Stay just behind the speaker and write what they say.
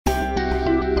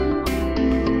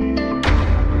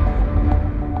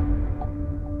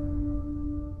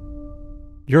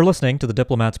You're listening to the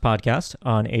Diplomats podcast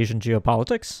on Asian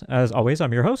geopolitics. As always,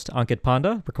 I'm your host, Ankit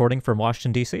Panda, recording from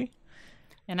Washington, D.C.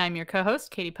 And I'm your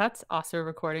co-host, Katie Putz, also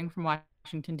recording from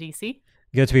Washington, D.C.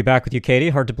 Good to be back with you, Katie.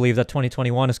 Hard to believe that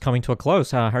 2021 is coming to a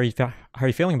close. How are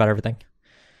you feeling about everything?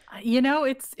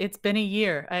 It's been a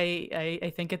year.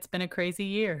 I think it's been a crazy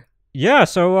year. Yeah,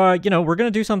 so we're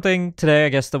gonna do something today, I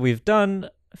guess, that we've done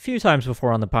a few times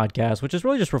before on the podcast, which is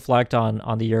really just reflect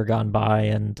on the year gone by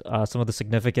and some of the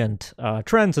significant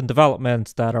trends and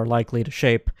developments that are likely to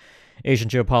shape Asian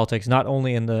geopolitics, not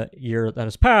only in the year that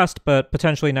has passed, but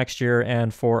potentially next year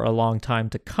and for a long time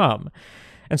to come.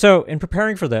 And so, in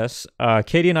preparing for this,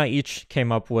 Katie and I each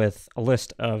came up with a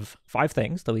list of 5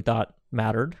 things that we thought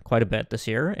mattered quite a bit this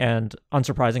year. And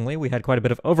unsurprisingly, we had quite a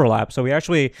bit of overlap. So, we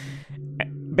actually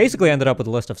basically ended up with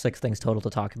a list of 6 things total to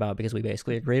talk about because we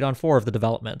basically agreed on 4 of the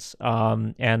developments.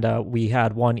 And we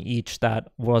had one each that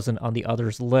wasn't on the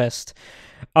other's list.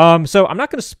 So, I'm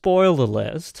not going to spoil the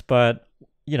list, but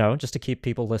just to keep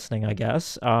people listening, I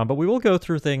guess. But we will go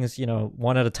through things,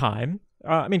 one at a time.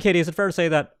 Katie, is it fair to say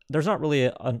that there's not really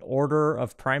an order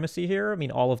of primacy here? I mean,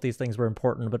 all of these things were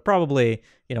important, but probably,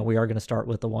 we are going to start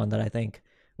with the one that I think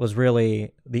was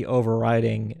really the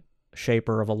overriding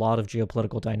shaper of a lot of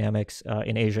geopolitical dynamics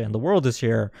in Asia and the world this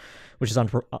year, which is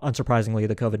unsurprisingly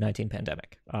the COVID-19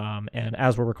 pandemic. And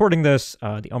as we're recording this,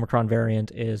 the Omicron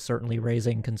variant is certainly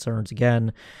raising concerns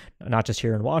again, not just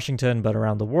here in Washington, but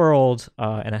around the world,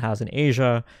 and it has in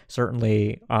Asia,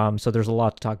 certainly. So there's a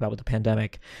lot to talk about with the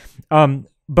pandemic.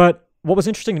 But what was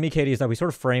interesting to me, Katie, is that we sort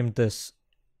of framed this.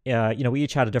 We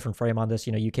each had a different frame on this.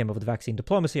 You came up with vaccine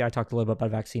diplomacy. I talked a little bit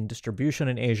about vaccine distribution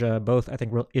in Asia. Both, I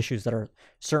think, issues that are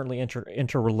certainly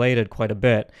interrelated quite a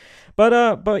bit. But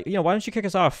why don't you kick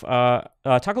us off? Talk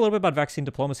a little bit about vaccine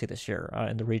diplomacy this year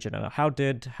in the region. How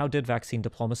did vaccine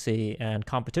diplomacy and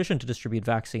competition to distribute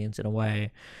vaccines in a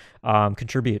way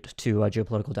contribute to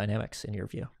geopolitical dynamics in your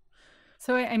view?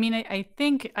 So, I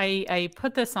think I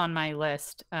put this on my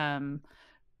list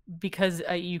because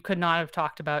you could not have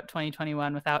talked about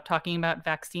 2021 without talking about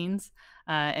vaccines.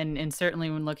 And certainly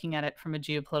when looking at it from a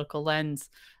geopolitical lens,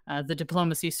 the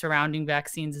diplomacy surrounding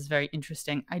vaccines is very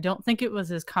interesting. I don't think it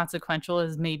was as consequential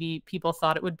as maybe people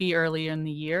thought it would be earlier in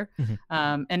the year.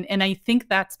 Mm-hmm. And I think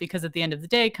that's because at the end of the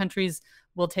day, countries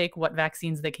will take what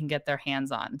vaccines they can get their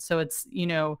hands on. So it's,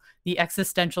 the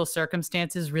existential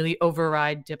circumstances really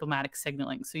override diplomatic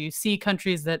signaling. So you see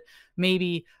countries that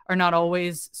maybe are not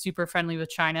always super friendly with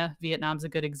China. Vietnam's a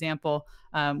good example,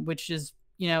 which is,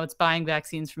 it's buying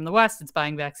vaccines from the West, it's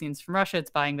buying vaccines from Russia, it's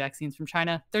buying vaccines from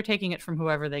China. They're taking it from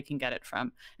whoever they can get it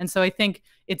from. And so I think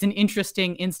it's an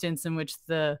interesting instance in which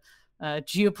the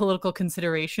geopolitical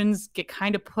considerations get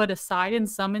kind of put aside in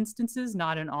some instances,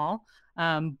 not in all.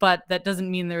 But that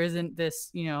doesn't mean there isn't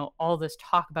this, all this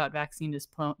talk about vaccine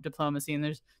diplomacy. And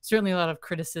there's certainly a lot of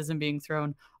criticism being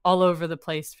thrown all over the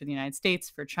place for the United States,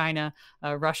 for China.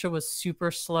 Russia was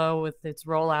super slow with its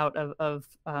rollout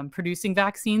of producing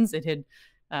vaccines. It had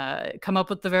come up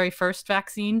with the very first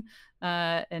vaccine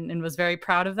and was very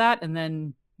proud of that, and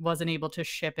then wasn't able to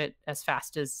ship it as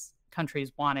fast as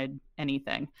countries wanted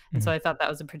anything. And so I thought that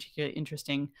was a particularly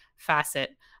interesting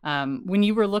facet. When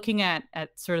you were looking at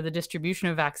sort of the distribution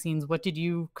of vaccines, what did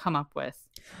you come up with?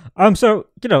 So,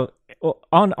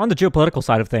 on the geopolitical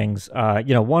side of things,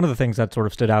 one of the things that sort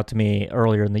of stood out to me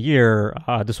earlier in the year,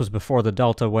 this was before the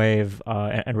Delta wave,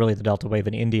 and really the Delta wave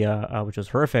in India, which was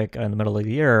horrific in the middle of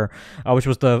the year, which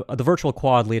was the virtual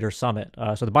Quad Leader Summit.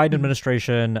 So the Biden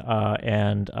administration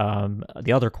and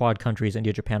the other Quad countries,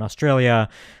 India, Japan, Australia,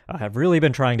 have really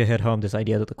been trying to hit home this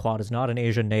idea that the Quad is not an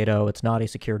Asian NATO, it's not a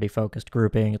security-focused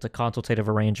grouping, it's a consultative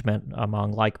arrangement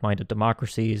among like-minded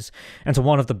democracies. And so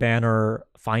one of the banner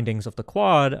findings of the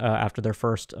Quad after their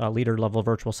first leader-level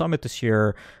virtual summit this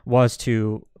year was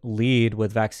to lead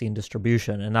with vaccine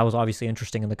distribution. And that was obviously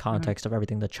interesting in the context of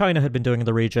everything that China had been doing in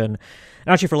the region.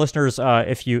 And actually, for listeners,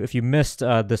 if you missed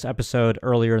this episode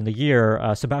earlier in the year,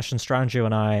 Sebastian Strangio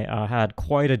and I had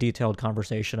quite a detailed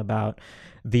conversation about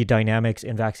the dynamics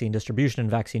in vaccine distribution and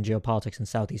vaccine geopolitics in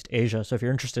Southeast Asia. So if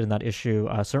you're interested in that issue,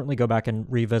 certainly go back and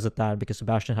revisit that, because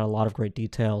Sebastian had a lot of great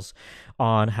details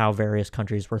on how various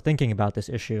countries were thinking about this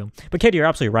issue. But Katie, you're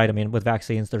absolutely right. I mean, with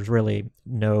vaccines, there's really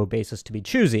no basis to be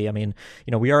choosy. I mean,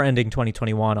 we are ending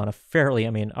 2021 on a fairly,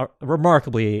 a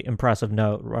remarkably impressive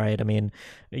note, right? I mean,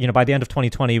 by the end of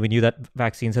 2020, we knew that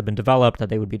vaccines had been developed, that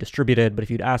they would be distributed. But if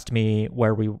you'd asked me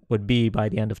where we would be by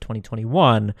the end of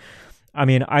 2021, I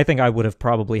mean, I think I would have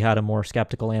probably had a more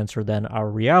skeptical answer than our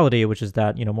reality, which is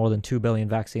that, more than 2 billion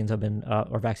vaccines have been,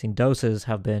 or vaccine doses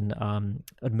have been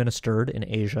administered in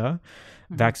Asia.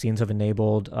 Mhm. Vaccines have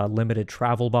enabled limited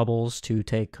travel bubbles to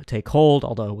take hold,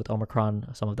 although with Omicron,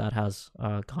 some of that has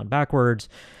gone backwards.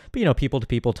 But, people to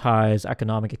people ties,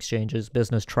 economic exchanges,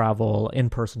 business travel, in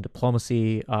person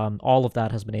diplomacy, all of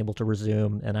that has been able to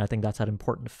resume. And I think that's had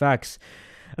important effects.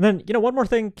 And then, one more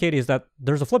thing, Katie, is that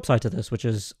there's a flip side to this, which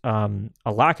is a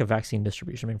lack of vaccine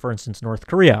distribution. I mean, for instance, North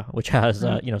Korea, which has,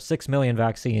 6 million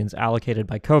vaccines allocated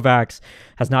by COVAX,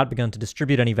 has not begun to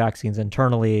distribute any vaccines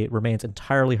internally, remains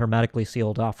entirely hermetically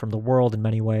sealed off from the world in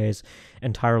many ways,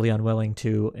 entirely unwilling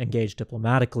to engage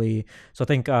diplomatically. So I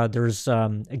think there's,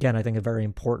 again, I think a very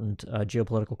important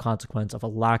geopolitical consequence of a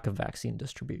lack of vaccine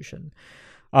distribution.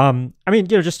 I mean,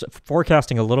 just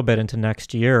forecasting a little bit into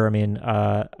next year. I mean,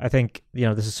 I think,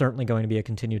 this is certainly going to be a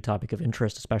continued topic of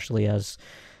interest, especially as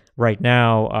right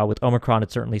now with Omicron,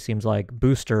 it certainly seems like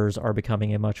boosters are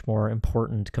becoming a much more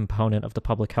important component of the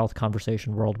public health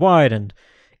conversation worldwide, and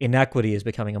inequity is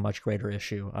becoming a much greater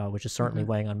issue, which is certainly Mhm.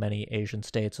 weighing on many Asian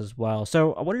states as well.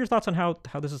 So, what are your thoughts on how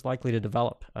this is likely to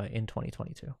develop in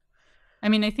 2022? I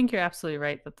mean, I think you're absolutely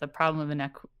right that the problem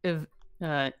of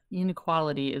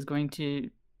inequality is going to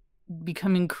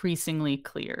become increasingly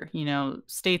clear.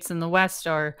 States in the West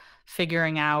are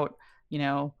figuring out, you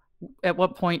know, at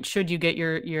what point should you get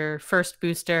your first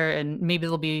booster, and maybe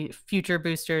there'll be future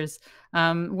boosters.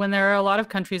 When there are a lot of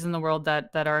countries in the world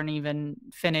that aren't even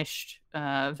finished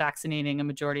vaccinating a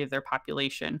majority of their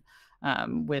population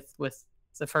with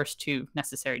the first two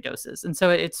necessary doses. And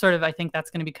so it's sort of, I think that's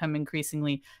going to become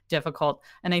increasingly difficult.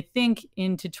 And I think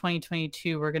into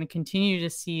 2022, we're going to continue to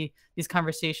see these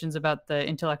conversations about the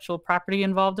intellectual property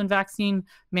involved in vaccine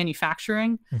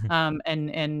manufacturing. Mhm.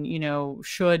 And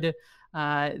should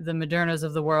the Modernas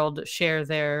of the world share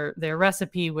their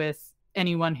recipe with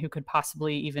anyone who could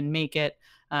possibly even make it,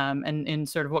 and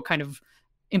sort of what kind of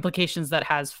implications that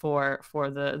has for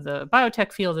the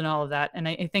biotech field and all of that. And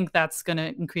I think that's going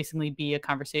to increasingly be a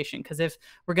conversation, because if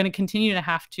we're going to continue to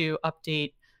have to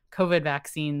update COVID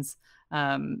vaccines,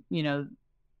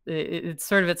 it's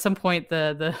sort of at some point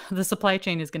the supply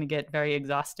chain is going to get very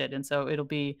exhausted, and so it'll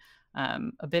be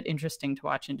a bit interesting to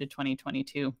watch into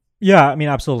 2022. Yeah, I mean,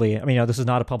 absolutely. I mean, this is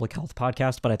not a public health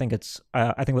podcast, but I think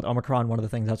I think with Omicron, one of the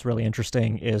things that's really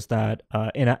interesting is that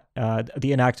the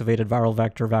inactivated viral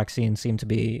vector vaccines seem to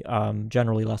be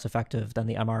generally less effective than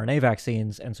the mRNA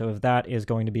vaccines. And so if that is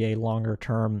going to be a longer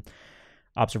term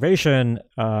observation,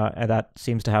 and that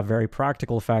seems to have very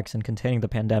practical effects in containing the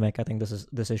pandemic, I think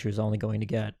this issue is only going to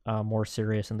get more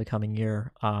serious in the coming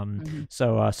year. Mhm.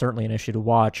 So certainly an issue to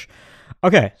watch.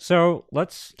 Okay, so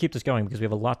let's keep this going because we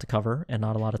have a lot to cover and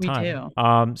not a lot of We time.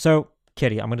 do. So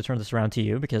Kitty, I'm going to turn this around to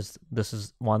you because this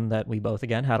is one that we both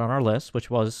again had on our list,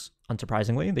 which was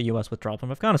unsurprisingly the U.S. withdrawal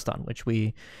from Afghanistan, which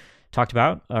we talked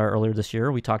about earlier this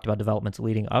year. We talked about developments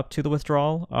leading up to the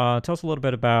withdrawal. Tell us a little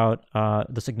bit about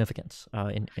the significance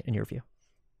in your view.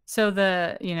 So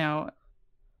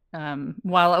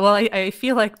while I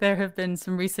feel like there have been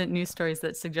some recent news stories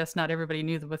that suggest not everybody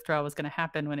knew the withdrawal was going to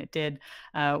happen when it did,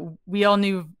 we all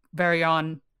knew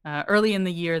early in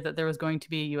the year that there was going to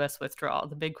be a U.S. withdrawal.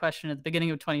 The big question at the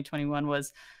beginning of 2021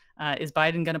 was, is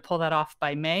Biden going to pull that off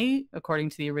by May, according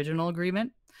to the original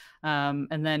agreement?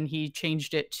 And then he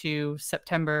changed it to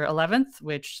September 11th,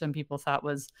 which some people thought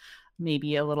was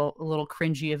maybe a little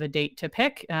cringy of a date to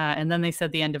pick. And then they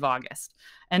said the end of August.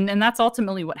 And that's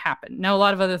ultimately what happened. Now, a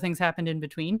lot of other things happened in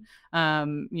between,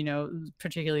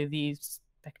 particularly the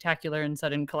spectacular and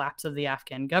sudden collapse of the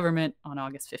Afghan government on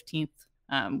August 15th,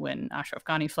 when Ashraf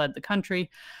Ghani fled the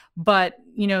country. But,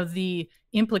 the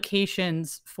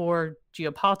implications for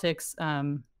geopolitics,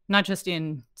 not just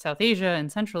in South Asia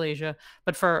and Central Asia,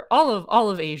 but for all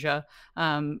of Asia,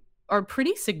 are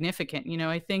pretty significant.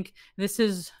 I think this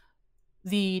is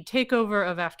the takeover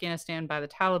of Afghanistan by the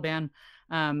Taliban.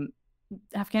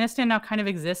 Afghanistan now kind of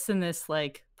exists in this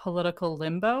like political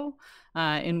limbo,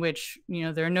 in which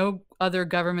there are no other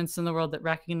governments in the world that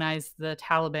recognize the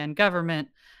Taliban government.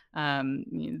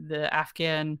 The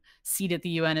Afghan seat at the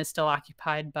UN is still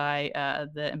occupied by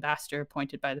the ambassador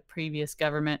appointed by the previous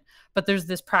government, but there's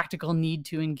this practical need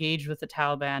to engage with the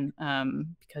Taliban,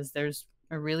 because there's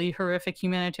a really horrific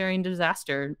humanitarian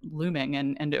disaster looming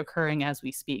and occurring as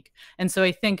we speak. And so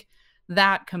I think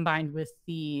that, combined with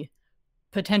the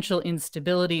potential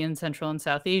instability in Central and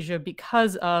South Asia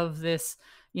because of this,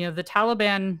 the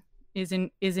Taliban is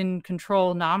in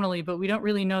control nominally, but we don't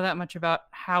really know that much about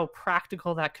how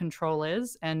practical that control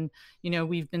is. And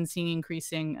we've been seeing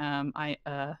increasing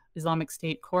Islamic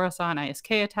State Khorasan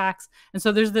ISK attacks. And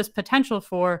so there's this potential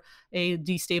for a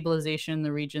destabilization in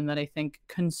the region that I think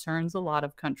concerns a lot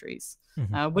of countries.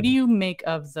 What do you make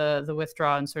of the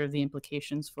withdrawal and sort of the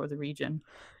implications for the region?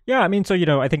 Yeah, I mean, so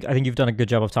I think you've done a good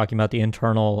job of talking about the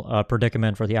internal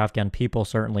predicament for the Afghan people,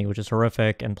 certainly, which is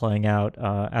horrific and playing out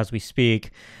as we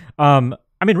speak.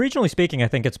 I mean, regionally speaking, I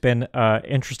think it's been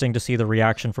interesting to see the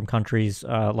reaction from countries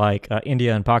like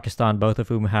India and Pakistan, both of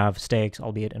whom have stakes,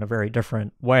 albeit in a very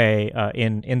different way,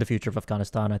 in the future of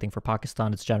Afghanistan. I think for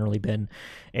Pakistan, it's generally been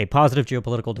a positive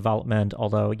geopolitical development,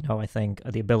 although I think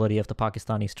the ability of the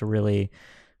Pakistanis to really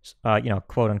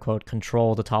quote unquote,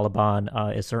 control the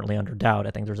Taliban is certainly under doubt. I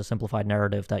think there's a simplified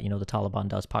narrative that, the Taliban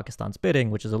does Pakistan's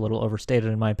bidding, which is a little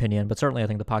overstated in my opinion, but certainly I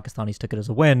think the Pakistanis took it as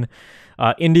a win.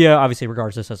 India obviously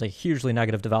regards this as a hugely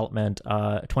negative development.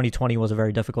 2020 was a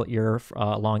very difficult year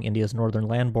along India's northern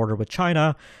land border with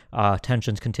China.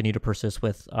 Tensions continue to persist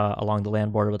along the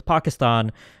land border with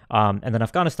Pakistan. And then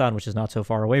Afghanistan, which is not so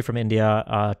far away from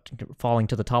India, falling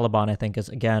to the Taliban, I think, is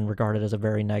again regarded as a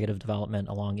very negative development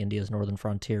along India's northern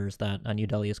frontiers that New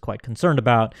Delhi is quite concerned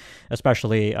about,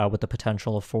 especially with the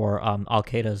potential for Al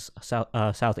Qaeda's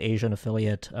South Asian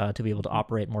affiliate to be able to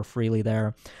operate more freely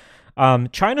there.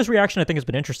 China's reaction, I think, has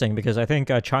been interesting because I think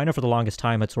China, for the longest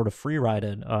time, had sort of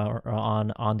free-rided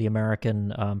on the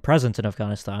American presence in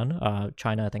Afghanistan.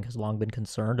 China, I think, has long been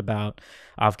concerned about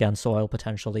Afghan soil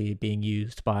potentially being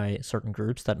used by certain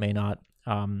groups that may not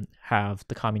have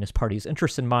the Communist Party's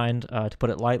interests in mind, to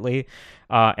put it lightly.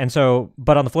 But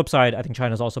on the flip side, I think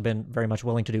China's also been very much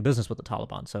willing to do business with the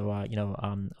Taliban. So,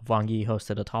 Wang Yi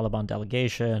hosted a Taliban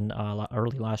delegation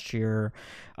early last year.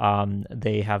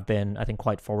 They have been, I think,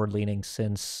 quite forward-leaning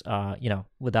since,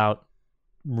 without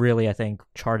really, I think,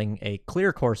 charting a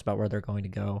clear course about where they're going to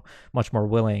go, much more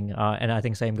willing. And I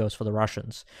think same goes for the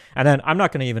Russians. And then I'm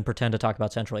not going to even pretend to talk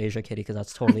about Central Asia, Katie, because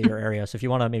that's totally your area. So if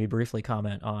you want to maybe briefly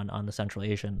comment on the Central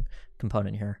Asian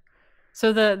component here.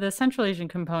 So the Central Asian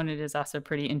component is also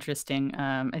pretty interesting.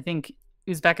 I think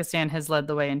Uzbekistan has led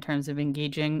the way in terms of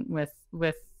engaging with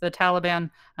the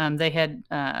Taliban. They had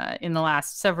in the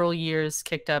last several years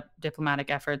kicked up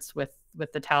diplomatic efforts with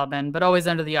the Taliban, but always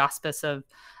under the auspice of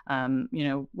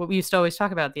what we used to always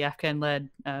talk about, the Afghan-led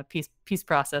peace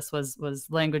process was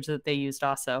language that they used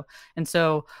also. And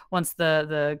so once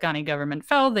the Ghani government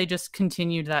fell, they just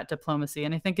continued that diplomacy.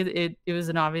 And I think it was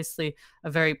obviously a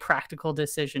very practical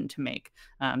decision to make.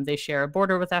 They share a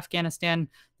border with Afghanistan.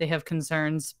 They have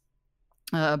concerns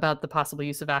about the possible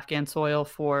use of Afghan soil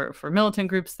for militant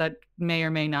groups that may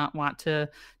or may not want to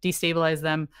destabilize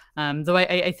them. Though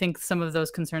I think some of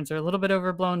those concerns are a little bit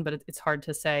overblown, but it's hard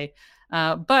to say.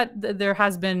 But there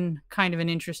has been kind of an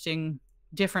interesting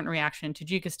different reaction to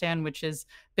Tajikistan, which has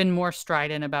been more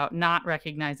strident about not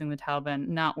recognizing the Taliban,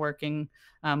 not working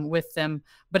with them,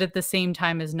 but at the same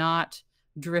time is not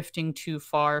drifting too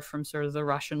far from sort of the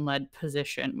Russian-led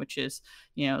position, which is,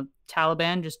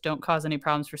 Taliban, just don't cause any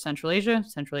problems for Central Asia.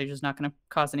 Central Asia is not going to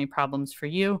cause any problems for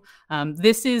you.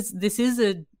 This is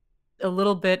a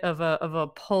little bit of a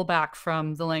pullback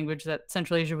from the language that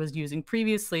Central Asia was using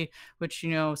previously, which,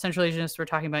 Central Asianists were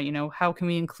talking about, how can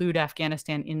we include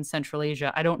Afghanistan in Central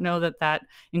Asia? I don't know that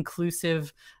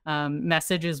inclusive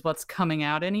message is what's coming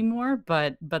out anymore,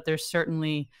 but there's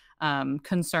certainly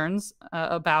concerns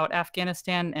about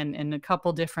Afghanistan and a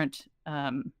couple different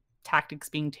tactics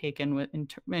being taken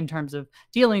in terms of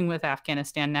dealing with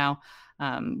Afghanistan now.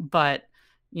 But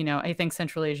I think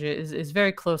Central Asia is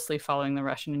very closely following the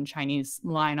Russian and Chinese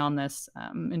line on this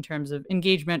in terms of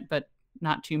engagement, but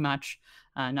not too much,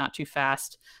 not too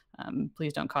fast.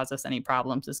 Please don't cause us any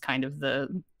problems is kind of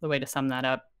the way to sum that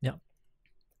up.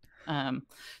 Yeah.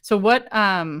 So what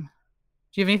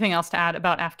do you have anything else to add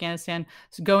about Afghanistan?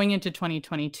 So going into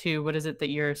 2022, what is it that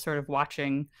you're sort of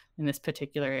watching in this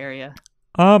particular area?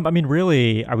 I mean,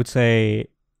 really, I would say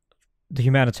the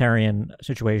humanitarian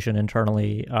situation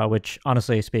internally, which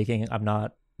honestly speaking, I'm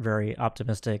not very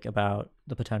optimistic about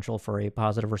the potential for a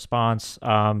positive response.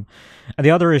 And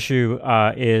the other issue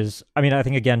is, I mean, I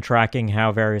think, again, tracking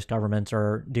how various governments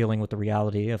are dealing with the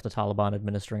reality of the Taliban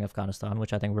administering Afghanistan,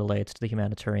 which I think relates to the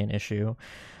humanitarian issue.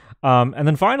 And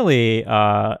then finally,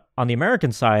 on the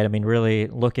American side, I mean, really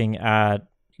looking at,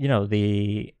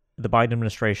 the Biden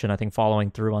administration, I think,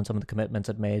 following through on some of the commitments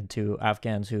it made to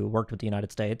Afghans who worked with the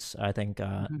United States. I think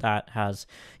that has,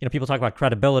 people talk about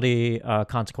credibility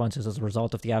consequences as a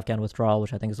result of the Afghan withdrawal,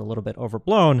 which I think is a little bit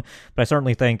overblown. But I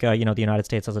certainly think, the United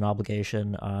States has an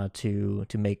obligation to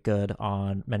make good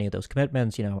on many of those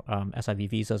commitments, SIV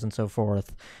visas and so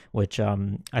forth, which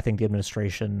I think the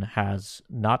administration has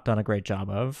not done a great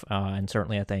job of. And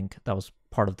certainly I think that was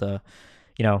part of the,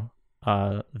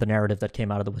 the narrative that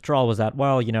came out of the withdrawal was that,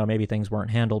 well, maybe things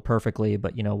weren't handled perfectly,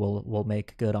 but we'll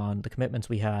make good on the commitments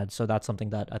we had. So that's something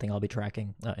that I think I'll be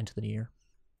tracking into the new year.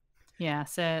 Yeah,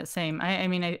 same. I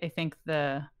mean, I think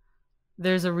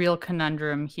there's a real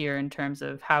conundrum here in terms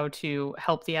of how to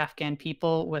help the Afghan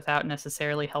people without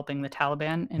necessarily helping the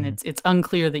Taliban, and it's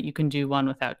unclear that you can do one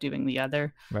without doing the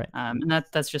other. Right. And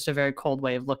that's just a very cold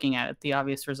way of looking at it. The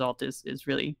obvious result is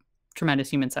really tremendous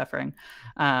human suffering.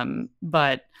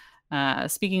 But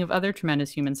speaking of other tremendous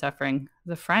human suffering,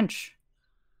 the French,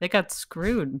 they got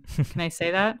screwed. Can I say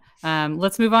that?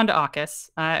 Let's move on to AUKUS.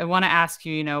 I want to ask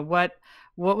you,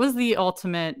 what was the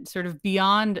ultimate sort of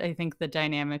beyond, I think, the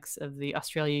dynamics of the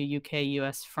Australia, UK,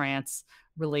 US, France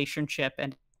relationship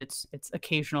and its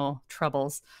occasional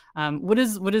troubles? What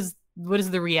is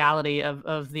the reality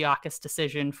of the AUKUS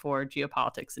decision for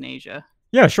geopolitics in Asia?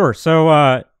 Yeah, sure. So,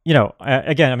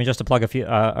 again, I mean, just to plug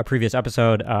a previous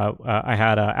episode, I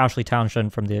had Ashley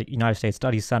Townshend from the United States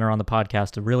Studies Center on the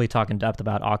podcast to really talk in depth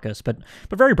about AUKUS. But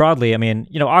very broadly, I mean,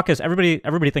 AUKUS,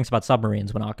 everybody thinks about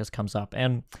submarines when AUKUS comes up.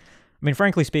 And I mean,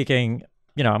 frankly speaking,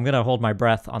 I'm going to hold my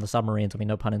breath on the submarines. I mean,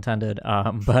 no pun intended.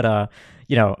 But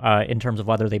in terms of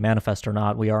whether they manifest or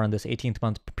not, we are in this 18th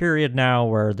month period now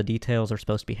where the details are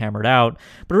supposed to be hammered out.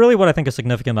 But really what I think is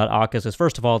significant about AUKUS is,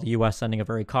 first of all, the U.S. sending a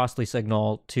very costly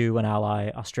signal to an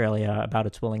ally, Australia, about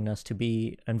its willingness to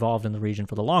be involved in the region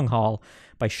for the long haul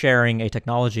by sharing a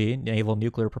technology, naval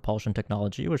nuclear propulsion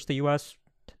technology, which the U.S.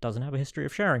 doesn't have a history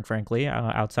of sharing, frankly,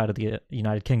 outside of the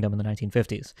United Kingdom in the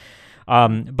 1950s.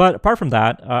 But apart from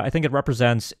that, I think it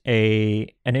represents an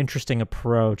interesting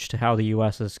approach to how the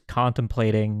U.S. is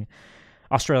contemplating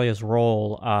Australia's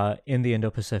role in the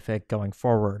Indo-Pacific going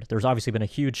forward. There's obviously been a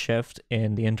huge shift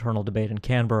in the internal debate in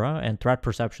Canberra and threat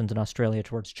perceptions in Australia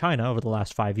towards China over the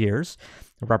last 5 years,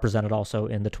 represented also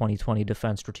in the 2020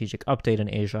 Defense Strategic Update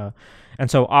in Asia. And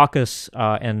so AUKUS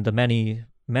and the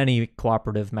many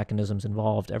cooperative mechanisms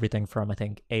involved, everything from, I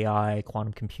think, AI,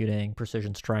 quantum computing,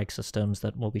 precision strike systems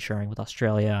that we'll be sharing with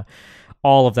Australia.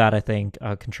 All of that, I think,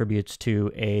 contributes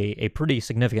to a pretty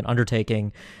significant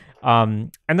undertaking.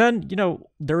 And then,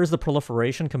 there is the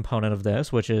proliferation component of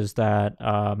this, which is that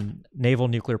naval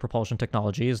nuclear propulsion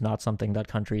technology is not something that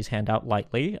countries hand out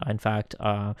lightly. In fact,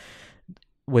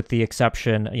 with the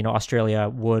exception, Australia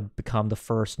would become the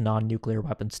first non-nuclear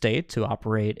weapon state to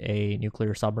operate a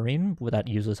nuclear submarine that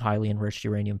uses highly enriched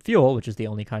uranium fuel, which is the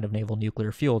only kind of naval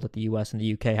nuclear fuel that the US and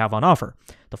the UK have on offer.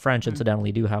 The French,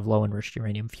 incidentally, do have low enriched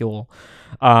uranium fuel.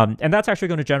 And that's actually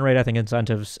going to generate, I think,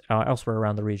 incentives elsewhere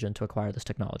around the region to acquire this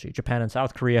technology. Japan and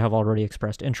South Korea have already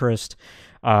expressed interest.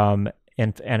 And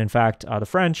in fact, the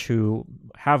French, who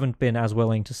haven't been as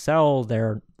willing to sell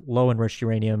their low-enriched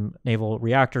uranium naval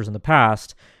reactors in the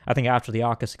past, I think after the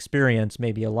AUKUS experience,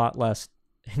 may be a lot less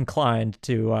inclined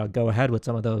to go ahead with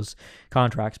some of those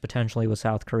contracts, potentially with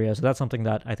South Korea. So that's something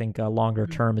that I think longer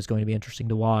term is going to be interesting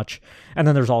to watch. And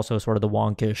then there's also sort of the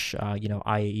wonkish,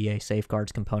 IAEA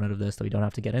safeguards component of this that we don't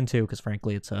have to get into because,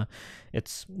 frankly,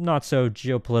 it's not so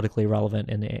geopolitically relevant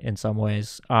in some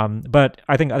ways. But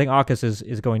I think AUKUS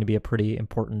is going to be a pretty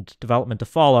important development to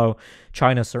follow.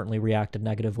 China certainly reacted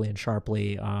negatively and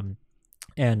sharply.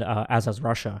 And as has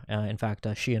Russia. In fact,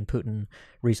 Xi and Putin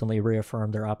recently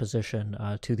reaffirmed their opposition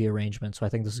to the arrangement. So I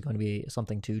think this is going to be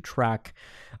something to track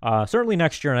certainly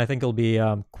next year, and I think it'll be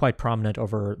quite prominent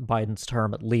over Biden's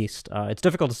term at least. It's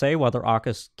difficult to say whether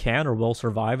AUKUS can or will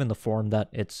survive in the form that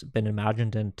it's been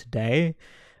imagined in today.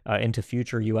 Into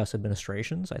future U.S.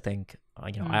 administrations, I think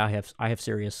I have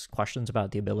serious questions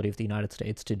about the ability of the United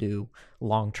States to do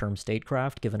long-term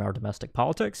statecraft given our domestic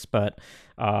politics. But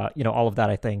all of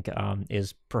that I think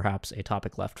is perhaps a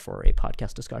topic left for a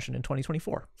podcast discussion in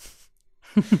 2024.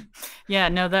 Yeah,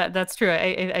 no, that's true.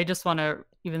 I just want to,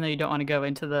 even though you don't want to go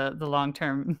into the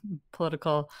long-term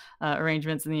political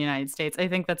arrangements in the United States, I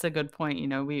think that's a good point.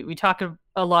 We talk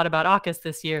a lot about AUKUS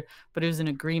this year, but it was an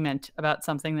agreement about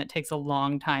something that takes a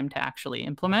long time to actually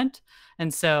implement.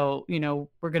 And so,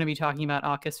 we're going to be talking about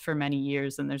AUKUS for many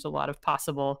years, and there's a lot of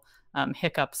possible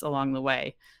hiccups along the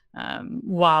way.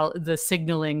 While the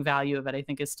signaling value of it, I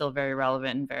think, is still very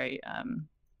relevant and very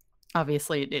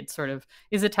obviously, it sort of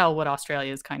is a tell what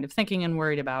Australia is kind of thinking and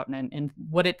worried about and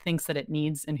what it thinks that it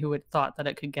needs and who it thought that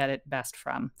it could get it best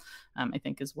from, I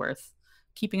think is worth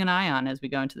keeping an eye on as we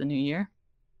go into the new year.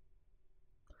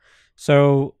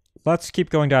 So let's keep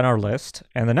going down our list.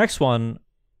 And the next one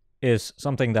is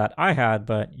something that I had,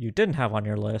 but you didn't have on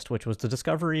your list, which was the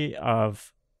discovery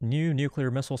of new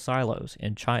nuclear missile silos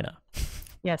in China.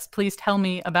 Yes, please tell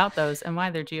me about those and why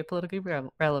they're geopolitically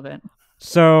relevant.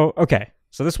 So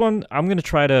this one, I'm going to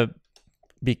try to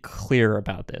be clear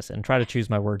about this and try to choose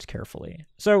my words carefully.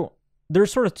 So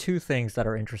there's sort of two things that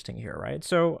are interesting here, right?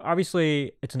 So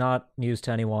obviously, it's not news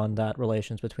to anyone that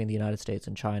relations between the United States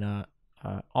and China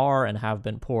are and have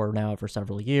been poor now for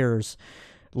several years,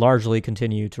 largely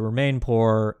continue to remain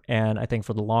poor. And I think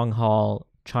for the long haul,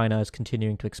 China is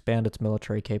continuing to expand its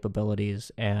military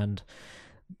capabilities and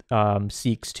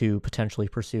seeks to potentially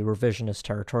pursue revisionist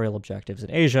territorial objectives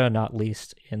in Asia, not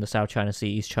least in the South China Sea,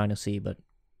 East China Sea, but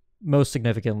most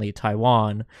significantly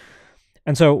Taiwan.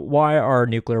 And so, why are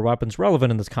nuclear weapons relevant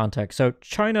in this context? So,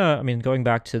 China, I mean, going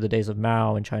back to the days of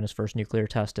Mao and China's first nuclear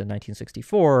test in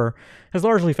 1964, has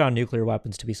largely found nuclear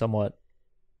weapons to be somewhat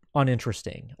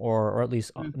uninteresting or at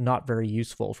least not very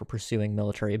useful for pursuing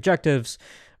military objectives.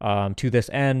 To this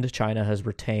end, China has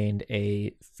retained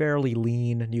a fairly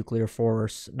lean nuclear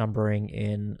force, numbering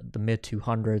in the mid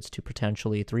 200s to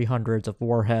potentially 300s of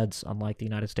warheads, unlike the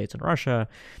United States and Russia,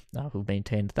 who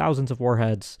maintained thousands of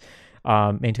warheads.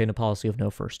 Maintain a policy of no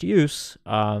first use.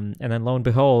 And then lo and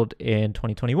behold, in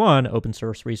 2021, open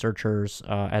source researchers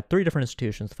at three different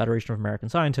institutions, the Federation of American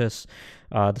Scientists,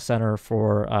 the Center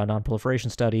for Nonproliferation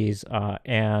Studies,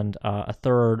 and a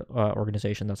third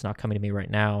organization that's not coming to me right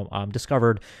now,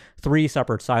 discovered three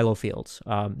separate silo fields,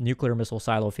 nuclear missile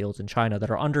silo fields in China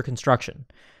that are under construction.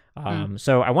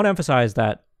 So I want to emphasize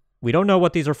that we don't know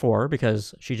what these are for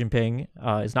because Xi Jinping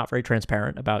is not very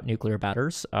transparent about nuclear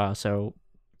batters. So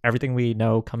everything we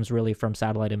know comes really from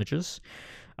satellite images.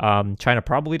 China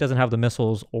probably doesn't have the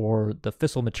missiles or the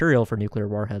fissile material for nuclear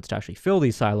warheads to actually fill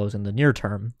these silos in the near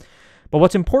term. But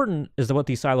what's important is that what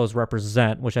these silos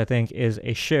represent, which I think is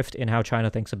a shift in how China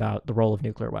thinks about the role of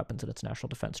nuclear weapons in its national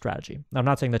defense strategy. Now, I'm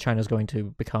not saying that China is going to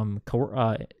become,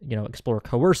 explore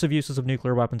coercive uses of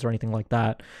nuclear weapons or anything like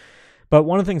that. But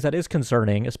one of the things that is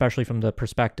concerning, especially from the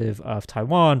perspective of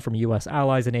Taiwan, from U.S.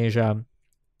 allies in Asia,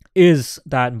 is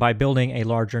that by building a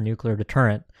larger nuclear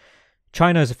deterrent,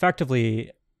 China is effectively,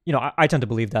 I tend to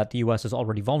believe that the U.S. is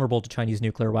already vulnerable to Chinese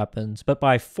nuclear weapons, but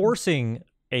by forcing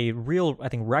a real, I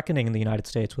think, reckoning in the United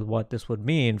States with what this would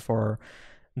mean for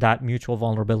that mutual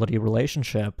vulnerability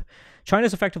relationship, China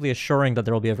is effectively assuring that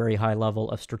there will be a very high level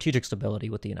of strategic stability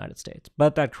with the United States.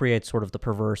 But that creates sort of the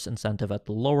perverse incentive at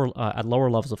the lower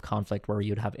levels of conflict where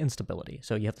you'd have instability.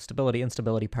 So you have the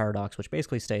stability-instability paradox, which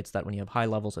basically states that when you have high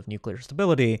levels of nuclear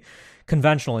stability,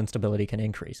 conventional instability can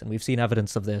increase. And we've seen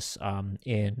evidence of this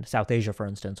in South Asia, for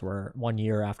instance, where 1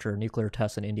 year after nuclear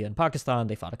tests in India and Pakistan,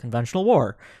 they fought a conventional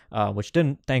war, which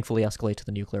didn't thankfully escalate to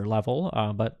the nuclear level,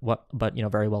 but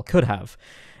very well could have.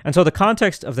 And so the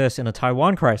context of this in a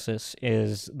Taiwan crisis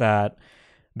is that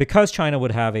because China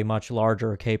would have a much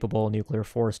larger capable nuclear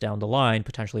force down the line,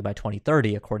 potentially by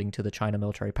 2030, according to the China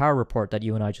Military Power Report that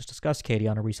you and I just discussed, Katie,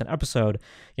 on a recent episode,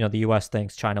 the U.S.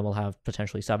 thinks China will have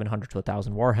potentially 700 to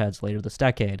 1,000 warheads later this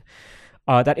decade.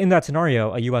 That in that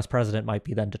scenario, a U.S. president might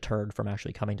be then deterred from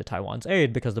actually coming to Taiwan's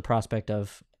aid because the prospect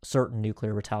of certain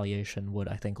nuclear retaliation would,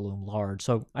 I think, loom large.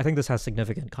 So I think this has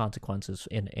significant consequences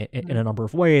in a number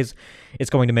of ways. It's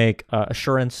going to make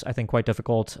assurance, I think, quite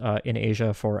difficult in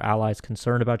Asia for allies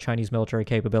concerned about Chinese military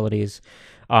capabilities.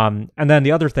 And then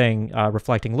the other thing,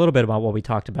 reflecting a little bit about what we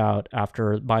talked about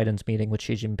after Biden's meeting with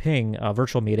Xi Jinping,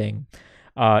 virtual meeting,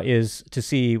 is to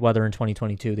see whether in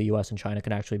 2022 the U.S. and China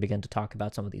can actually begin to talk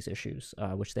about some of these issues,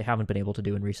 which they haven't been able to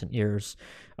do in recent years,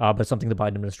 but something the Biden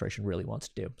administration really wants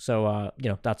to do. So,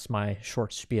 that's my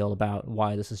short spiel about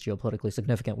why this is geopolitically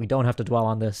significant. We don't have to dwell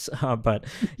on this, but,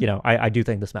 I do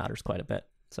think this matters quite a bit.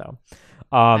 So,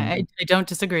 I don't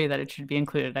disagree that it should be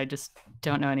included. I just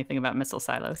don't know anything about missile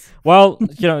silos. Well,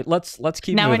 let's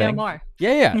keep now moving. I know more.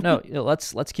 Yeah. No,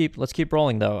 let's keep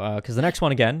rolling though, because the next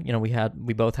one again,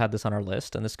 we both had this on our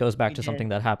list, and this goes back to something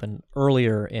that happened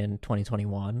earlier in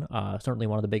 2021. Certainly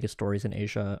one of the biggest stories in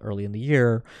Asia early in the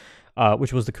year,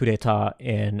 which was the coup d'état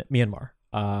in Myanmar.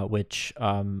 Which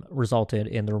resulted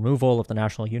in the removal of the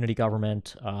National Unity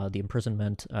Government, the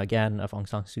imprisonment again of Aung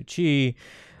San Suu Kyi,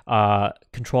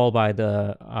 control by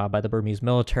the Burmese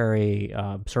military.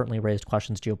 Certainly raised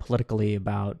questions geopolitically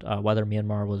about whether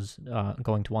Myanmar was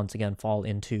going to once again fall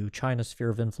into China's sphere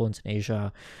of influence in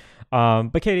Asia.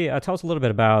 But Katie, tell us a little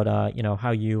bit about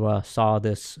how you saw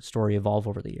this story evolve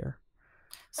over the year.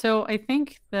 So I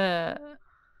think the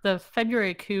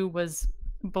February coup was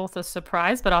both a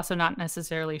surprise, but also not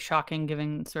necessarily shocking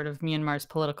given sort of Myanmar's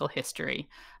political history.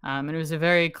 And it was a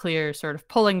very clear sort of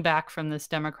pulling back from this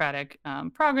democratic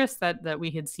progress that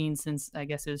we had seen since, I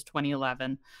guess it was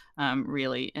 2011,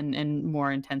 really, and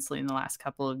more intensely in the last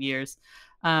couple of years.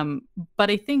 But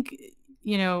I think,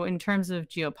 in terms of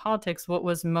geopolitics, what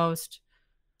was most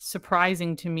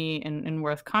surprising to me and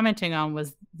worth commenting on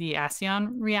was the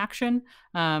ASEAN reaction.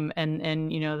 and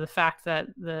the fact that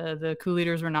the coup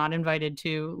leaders were not invited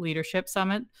to leadership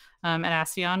summit at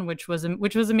ASEAN, which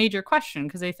was a major question,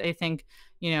 because I think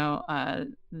the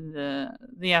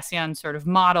ASEAN sort of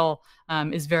model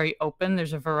is very open.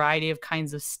 There's a variety of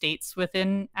kinds of states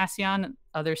within ASEAN,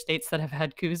 other states that have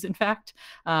had coups, in fact.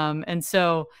 And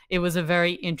so it was a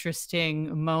very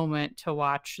interesting moment to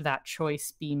watch that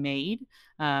choice be made.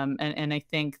 And I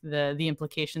think the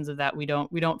implications of that, we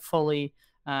haven't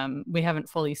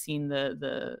fully seen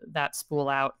that spool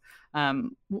out.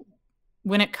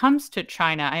 When it comes to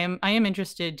China, I am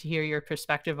interested to hear your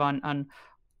perspective on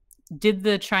did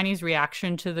the Chinese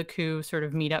reaction to the coup sort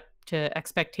of meet up to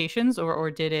expectations,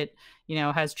 or did it,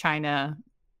 has China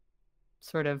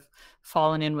sort of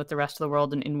fallen in with the rest of the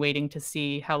world in waiting to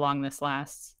see how long this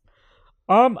lasts?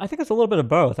 I think it's a little bit of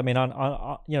both. I mean,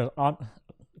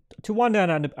 to one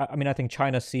end, I mean, I think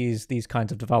China sees these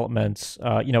kinds of developments,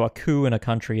 a coup in a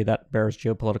country that bears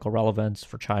geopolitical relevance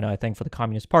for China. I think for the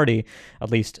Communist Party,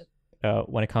 at least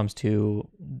when it comes to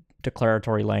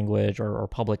declaratory language or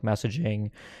public messaging,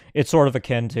 it's sort of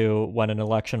akin to when an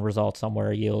election result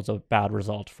somewhere yields a bad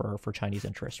result for Chinese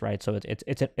interests, right? So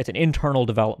it's an internal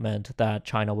development that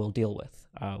China will deal with,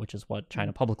 which is what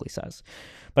China publicly says.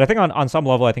 But I think on some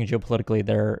level, I think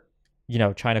geopolitically,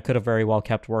 China could have very well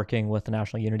kept working with the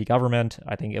National Unity Government.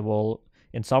 I think it will,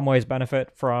 in some ways,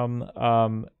 benefit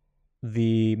from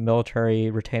the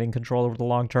military retaining control over the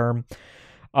long term.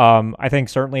 I think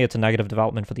certainly it's a negative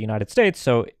development for the United States.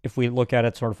 So if we look at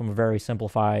it sort of from a very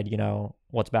simplified,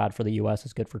 what's bad for the U.S.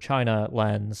 is good for China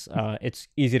lens, it's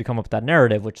easy to come up with that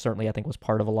narrative, which certainly I think was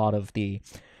part of a lot of the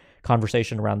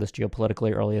conversation around this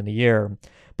geopolitically early in the year.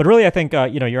 But really, I think,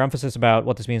 your emphasis about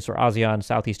what this means for ASEAN,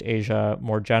 Southeast Asia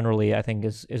more generally, I think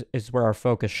is where our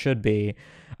focus should be.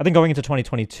 I think going into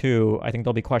 2022, I think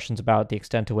there'll be questions about the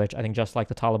extent to which, I think just like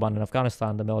the Taliban in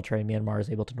Afghanistan, the military in Myanmar is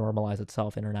able to normalize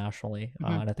itself internationally.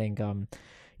 And I think,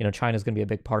 China is going to be a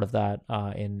big part of that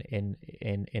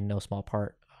in no small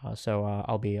part. So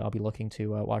I'll be looking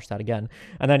to watch that again.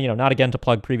 And then, not again to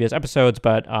plug previous episodes,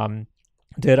 but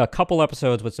did a couple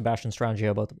episodes with Sebastian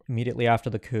Strangio, both immediately after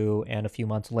the coup and a few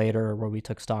months later, where we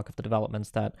took stock of the developments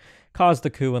that caused the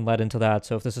coup and led into that.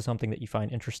 So if this is something that you find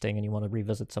interesting and you want to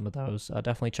revisit some of those,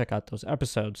 definitely check out those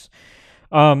episodes.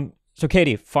 So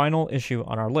Katie, final issue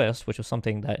on our list, which was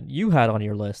something that you had on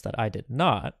your list that I did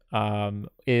not,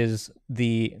 is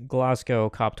the Glasgow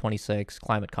COP26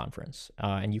 climate conference.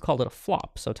 And you called it a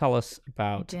flop. So tell us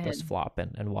about this flop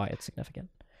and why it's significant.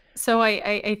 So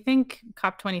I think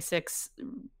COP26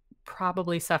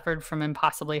 probably suffered from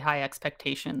impossibly high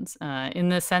expectations, in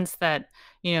the sense that,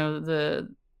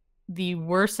 the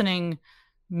worsening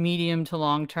medium to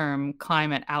long term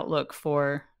climate outlook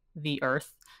for the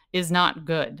Earth is not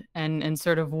good. And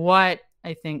sort of what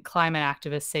I think climate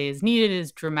activists say is needed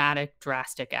is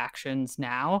drastic actions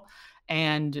now.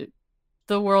 And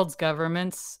the world's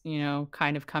governments,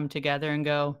 kind of come together and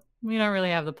go, we don't really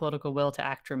have the political will to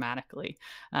act dramatically.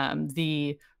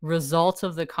 The result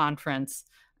of the conference,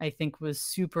 I think, was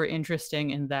super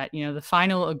interesting in that, the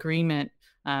final agreement,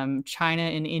 China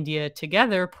and India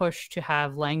together pushed to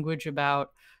have language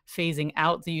about phasing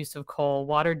out the use of coal,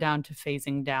 watered down to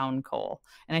phasing down coal.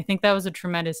 And I think that was a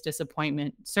tremendous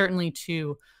disappointment, certainly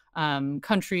to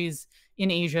countries in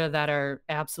Asia that are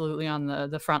absolutely on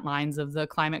the front lines of the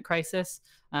climate crisis.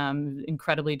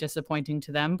 Incredibly disappointing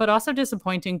to them, but also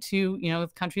disappointing to,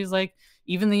 countries like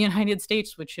even the United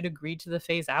States, which had agreed to the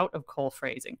phase out of coal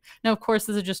phrasing. Now, of course,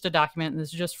 this is just a document and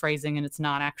this is just phrasing and it's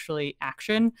not actually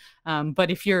action.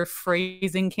 But if your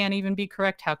phrasing can't even be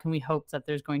correct, how can we hope that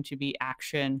there's going to be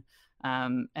action?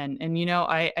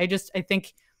 I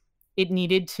think it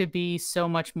needed to be so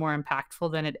much more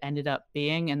impactful than it ended up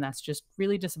being. And that's just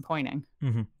really disappointing.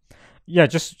 Mm-hmm. Yeah,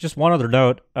 just one other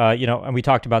note, and we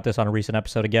talked about this on a recent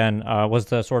episode again, was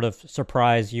the sort of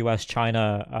surprise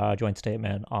U.S.-China joint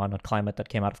statement on climate that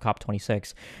came out of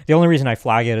COP26. The only reason I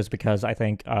flag it is because I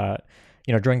think,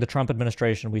 during the Trump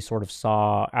administration, we sort of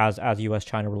saw, as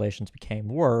U.S.-China relations became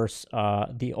worse,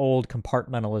 the old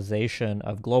compartmentalization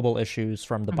of global issues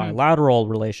from the bilateral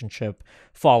relationship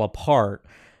fall apart.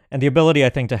 And the ability, I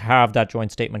think, to have that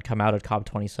joint statement come out at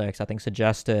COP26, I think,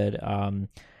 suggested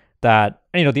that,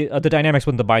 the dynamics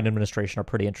within the Biden administration are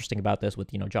pretty interesting about this,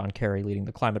 with, John Kerry leading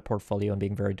the climate portfolio and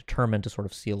being very determined to sort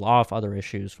of seal off other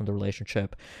issues from the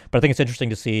relationship. But I think it's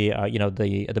interesting to see,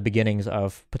 the beginnings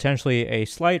of potentially a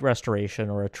slight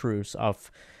restoration or a truce of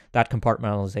that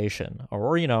compartmentalization.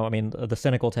 Or, the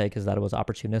cynical take is that it was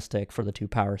opportunistic for the two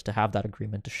powers to have that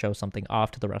agreement to show something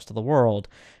off to the rest of the world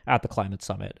at the climate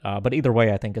summit. But either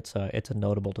way, I think it's a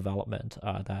notable development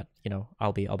that,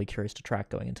 I'll be curious to track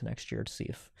going into next year to see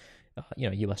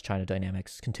U.S.-China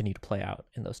dynamics continue to play out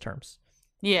in those terms.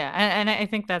 Yeah, and I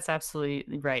think that's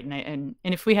absolutely right. And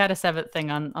if we had a seventh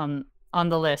thing on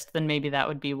the list, then maybe that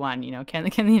would be one. Can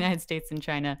the United States and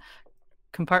China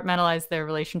compartmentalize their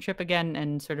relationship again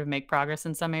and sort of make progress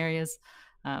in some areas?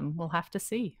 We'll have to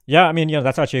see. Yeah, I mean,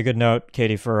 that's actually a good note,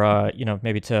 Katie, for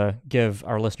maybe to give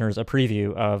our listeners a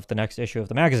preview of the next issue of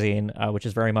the magazine, which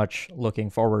is very much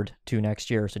looking forward to next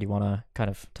year. So do you want to kind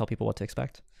of tell people what to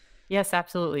expect? Yes,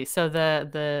 absolutely. So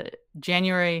the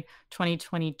January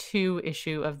 2022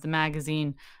 issue of the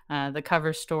magazine, the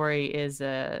cover story is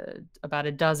about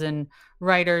a dozen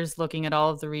writers looking at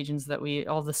all of the regions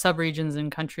all the subregions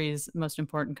and countries, most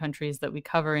important countries that we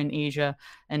cover in Asia,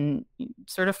 and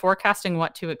sort of forecasting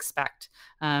what to expect.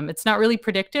 It's not really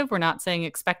predictive. We're not saying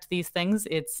expect these things.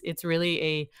 It's really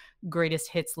a greatest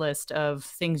hits list of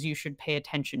things you should pay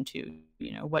attention to.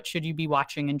 What should you be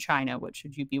watching in China? What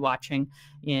should you be watching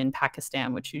in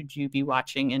Pakistan? What should you be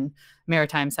watching in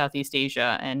maritime Southeast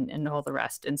Asia and all the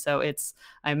rest? And so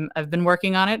I've been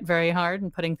working on it very hard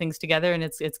and putting things together, and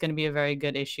it's going to be a very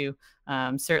good issue.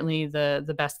 Certainly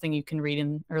the best thing you can read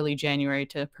in early January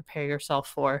to prepare yourself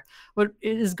for what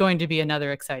is going to be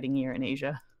another exciting year in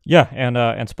Asia. Yeah,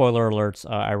 and spoiler alerts,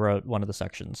 I wrote one of the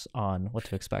sections on what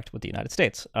to expect with the United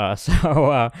States.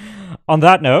 So on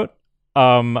that note,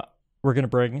 we're going to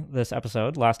bring this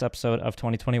last episode of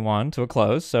 2021, to a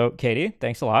close. So Katie,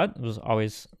 thanks a lot. It was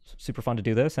always super fun to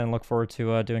do this, and look forward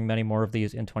to doing many more of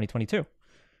these in 2022.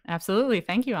 Absolutely.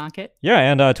 Thank you, Ankit. Yeah,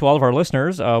 and to all of our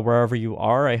listeners, wherever you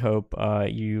are, I hope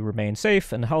you remain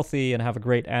safe and healthy and have a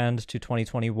great end to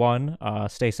 2021.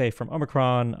 Stay safe from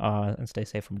Omicron and stay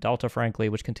safe from Delta, frankly,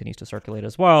 which continues to circulate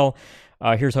as well.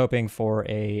 Here's hoping for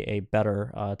a better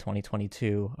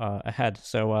 2022 ahead.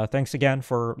 So thanks again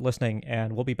for listening,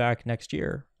 and we'll be back next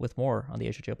year with more on the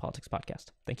Asia Geopolitics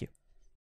podcast. Thank you.